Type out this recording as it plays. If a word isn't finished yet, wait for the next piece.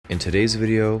In today's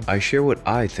video, I share what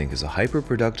I think is a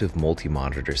hyper-productive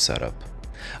multi-monitor setup.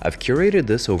 I've curated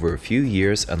this over a few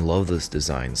years and love this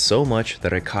design so much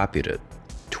that I copied it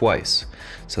twice,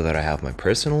 so that I have my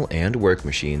personal and work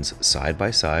machines side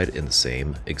by side in the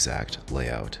same exact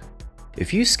layout.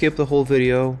 If you skip the whole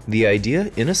video, the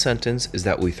idea in a sentence is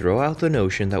that we throw out the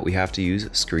notion that we have to use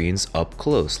screens up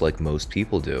close like most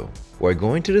people do. We're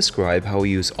going to describe how we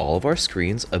use all of our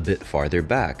screens a bit farther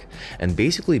back, and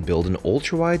basically build an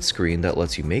ultra-wide screen that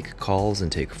lets you make calls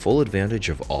and take full advantage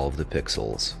of all of the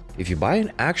pixels. If you buy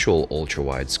an actual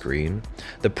ultra-wide screen,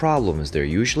 the problem is they're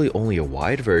usually only a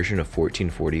wide version of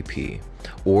 1440p,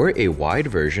 or a wide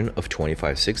version of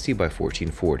 2560 by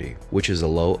 1440, which is a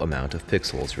low amount of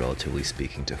pixels relatively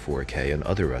speaking to 4K and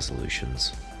other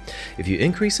resolutions. If you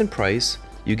increase in price,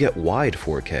 you get wide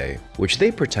 4K, which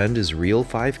they pretend is real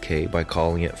 5K by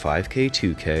calling it 5K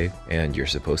 2K, and you're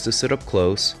supposed to sit up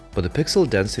close, but the pixel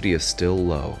density is still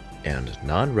low and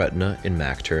non-retina in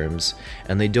Mac terms,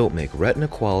 and they don't make retina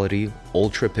quality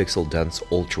ultra pixel dense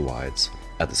ultra-wides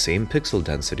at the same pixel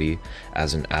density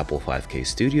as an Apple 5K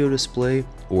Studio display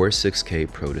or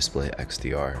 6K Pro Display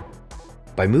XDR.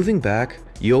 By moving back,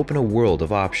 you open a world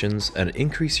of options and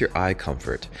increase your eye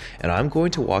comfort, and I'm going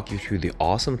to walk you through the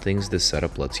awesome things this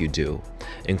setup lets you do,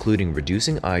 including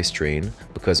reducing eye strain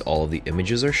because all of the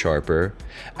images are sharper,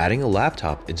 adding a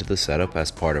laptop into the setup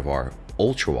as part of our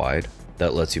ultra-wide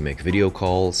that lets you make video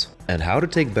calls, and how to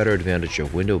take better advantage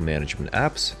of window management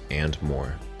apps, and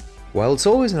more. While it's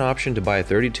always an option to buy a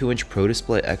 32-inch Pro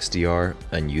Display XDR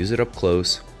and use it up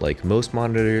close, like most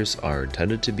monitors are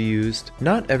intended to be used,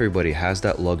 not everybody has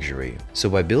that luxury. So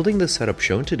by building the setup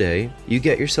shown today, you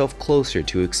get yourself closer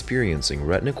to experiencing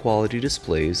retina quality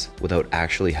displays without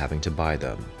actually having to buy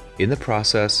them. In the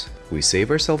process, we save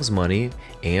ourselves money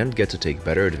and get to take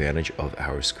better advantage of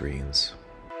our screens.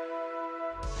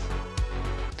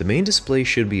 The main display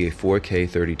should be a 4K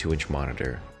 32-inch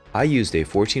monitor. I used a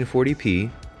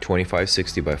 1440p,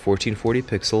 2560 by 1440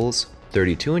 pixels,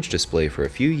 32-inch display for a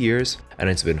few years, and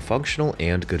it's been functional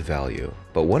and good value.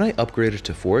 But when I upgraded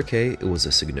to 4K, it was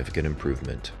a significant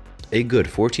improvement. A good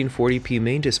 1440p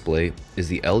main display is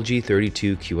the LG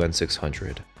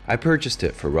QN600. I purchased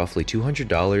it for roughly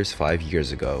 $200 5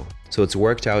 years ago, so it's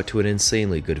worked out to an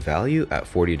insanely good value at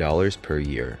 $40 per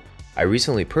year. I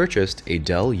recently purchased a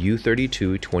Dell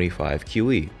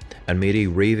U3225QE and made a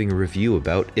raving review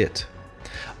about it.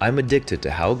 I'm addicted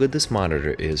to how good this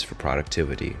monitor is for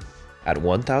productivity. At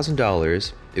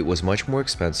 $1,000, it was much more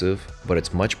expensive, but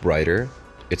it's much brighter,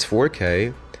 it's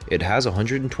 4K, it has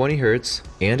 120Hz,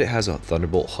 and it has a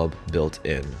Thunderbolt hub built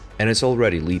in. And it's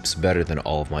already leaps better than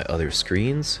all of my other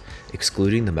screens,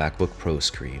 excluding the MacBook Pro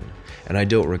screen. And I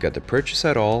don't regret the purchase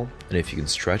at all, and if you can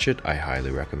stretch it, I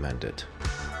highly recommend it.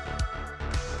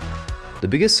 The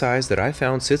biggest size that I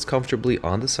found sits comfortably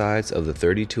on the sides of the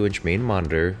 32-inch main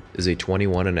monitor is a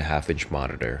 21.5-inch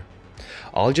monitor.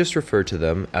 I'll just refer to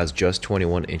them as just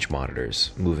 21-inch monitors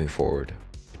moving forward.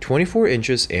 24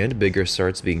 inches and bigger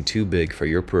starts being too big for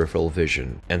your peripheral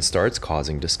vision and starts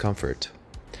causing discomfort.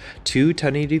 Two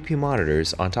 1080p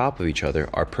monitors on top of each other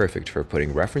are perfect for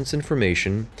putting reference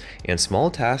information and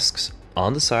small tasks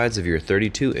on the sides of your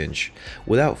 32-inch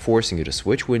without forcing you to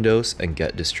switch windows and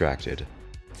get distracted.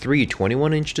 3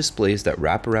 21-inch displays that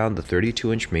wrap around the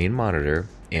 32-inch main monitor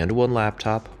and one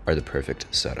laptop are the perfect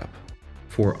setup.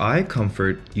 For eye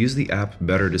comfort, use the app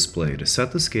Better Display to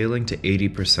set the scaling to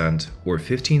 80% or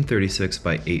 1536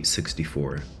 by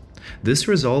 864. This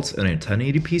results in a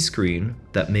 1080p screen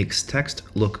that makes text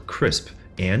look crisp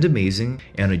and amazing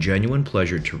and a genuine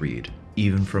pleasure to read,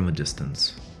 even from a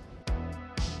distance.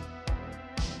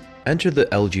 Enter the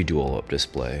LG DualUp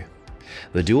display.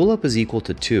 The DualUp is equal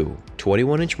to two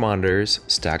 21-inch monitors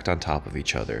stacked on top of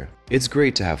each other. It's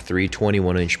great to have 3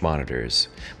 21-inch monitors,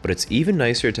 but it's even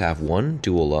nicer to have one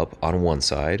DualUp on one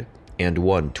side and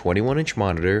one 21-inch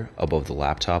monitor above the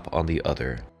laptop on the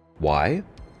other. Why?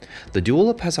 The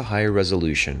DualUp has a higher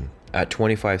resolution at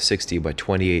 2560 by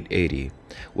 2880,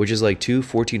 which is like two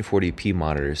 1440p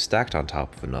monitors stacked on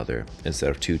top of another instead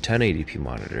of two 1080p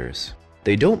monitors.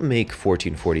 They don't make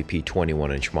 1440p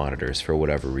 21-inch monitors for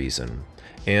whatever reason,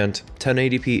 and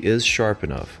 1080p is sharp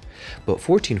enough, but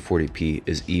 1440p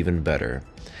is even better,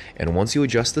 and once you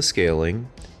adjust the scaling,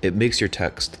 it makes your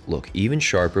text look even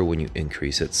sharper when you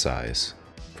increase its size.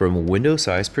 From a window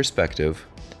size perspective,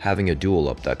 having a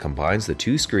DualUp that combines the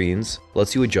two screens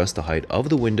lets you adjust the height of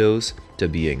the windows to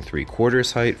being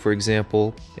 3/4 height, for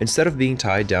example, instead of being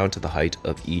tied down to the height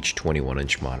of each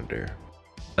 21-inch monitor.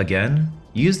 Again,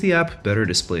 use the app Better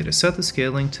Display to set the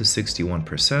scaling to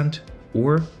 61%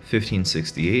 or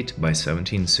 1568 by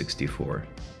 1764.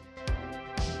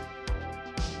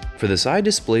 For the side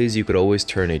displays, you could always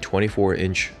turn a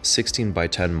 24-inch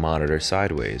 16:10 monitor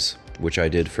sideways, which I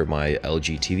did for my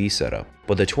LG TV setup.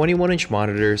 But the 21-inch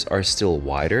monitors are still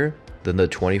wider than the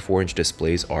 24-inch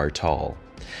displays are tall,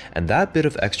 and that bit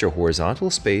of extra horizontal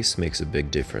space makes a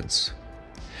big difference.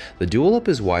 The DualUp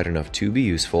is wide enough to be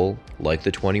useful, like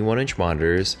the 21-inch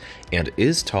monitors, and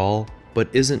is tall, but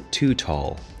isn't too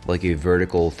tall, like a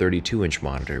vertical 32-inch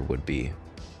monitor would be.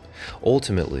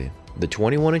 Ultimately, the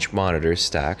 21-inch monitor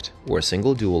stacked or a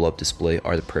single DualUp display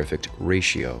are the perfect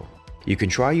ratio. You can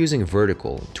try using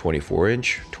vertical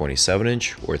 24-inch,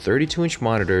 27-inch, or 32-inch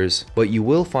monitors, but you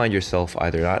will find yourself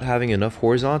either not having enough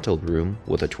horizontal room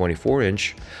with a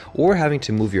 24-inch, or having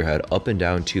to move your head up and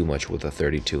down too much with a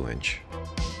 32-inch.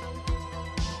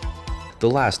 The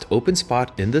last open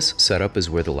spot in this setup is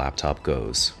where the laptop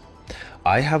goes.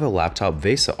 I have a laptop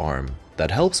VESA arm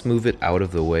that helps move it out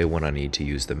of the way when I need to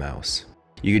use the mouse.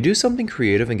 You could do something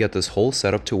creative and get this whole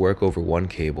setup to work over one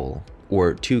cable,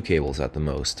 or two cables at the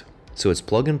most. So it's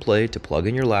plug and play to plug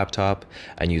in your laptop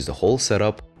and use the whole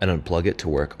setup and unplug it to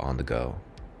work on the go.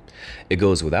 It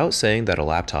goes without saying that a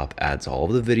laptop adds all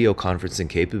of the video conferencing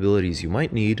capabilities you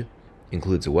might need,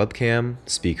 includes a webcam,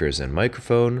 speakers, and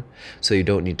microphone, so you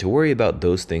don't need to worry about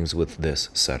those things with this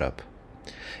setup.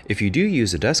 If you do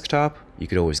use a desktop, you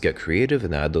can always get creative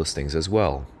and add those things as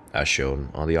well, as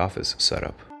shown on the Office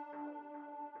setup.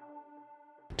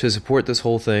 To support this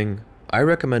whole thing, I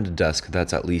recommend a desk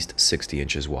that's at least 60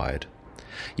 inches wide.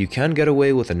 You can get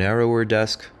away with a narrower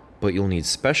desk, but you'll need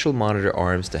special monitor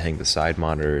arms to hang the side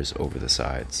monitors over the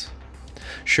sides.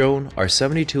 Shown are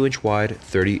 72-inch wide,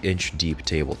 30-inch deep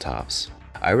tabletops.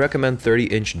 I recommend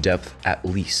 30-inch depth at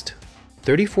least.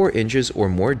 34 inches or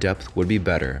more depth would be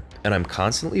better, and I'm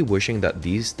constantly wishing that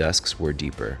these desks were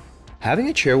deeper. Having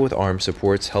a chair with arm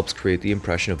supports helps create the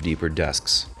impression of deeper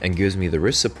desks, and gives me the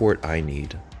wrist support I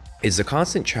need. It's a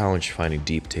constant challenge finding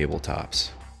deep tabletops.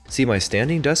 See my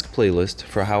standing desk playlist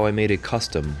for how I made a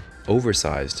custom,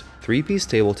 oversized, 3-piece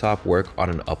tabletop work on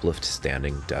an UPLIFT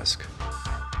standing desk.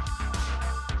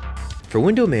 For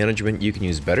window management, you can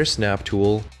use Better Snap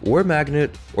Tool, or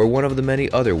Magnet, or one of the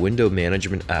many other window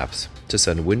management apps to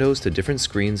send windows to different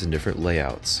screens and different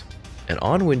layouts. And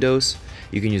on Windows,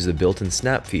 you can use the built-in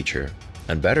snap feature,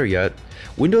 and better yet,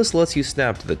 Windows lets you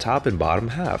snap to the top and bottom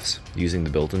halves using the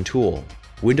built-in tool.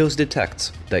 Windows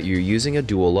detects that you're using a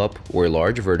DualUp or a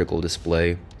large vertical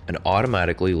display and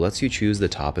automatically lets you choose the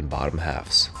top and bottom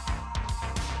halves.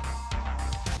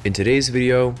 In today's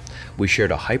video, we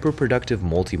shared a hyper-productive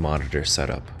multi-monitor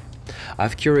setup.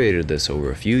 I've curated this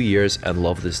over a few years and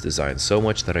love this design so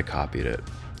much that I copied it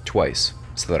twice,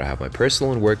 so that I have my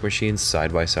personal and work machines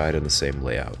side by side in the same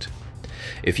layout.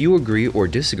 If you agree or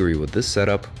disagree with this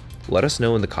setup, let us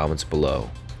know in the comments below.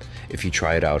 If you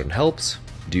try it out and helps,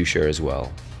 do share as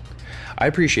well. I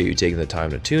appreciate you taking the time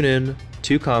to tune in,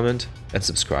 to comment, and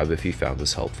subscribe if you found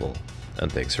this helpful.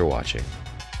 And thanks for watching.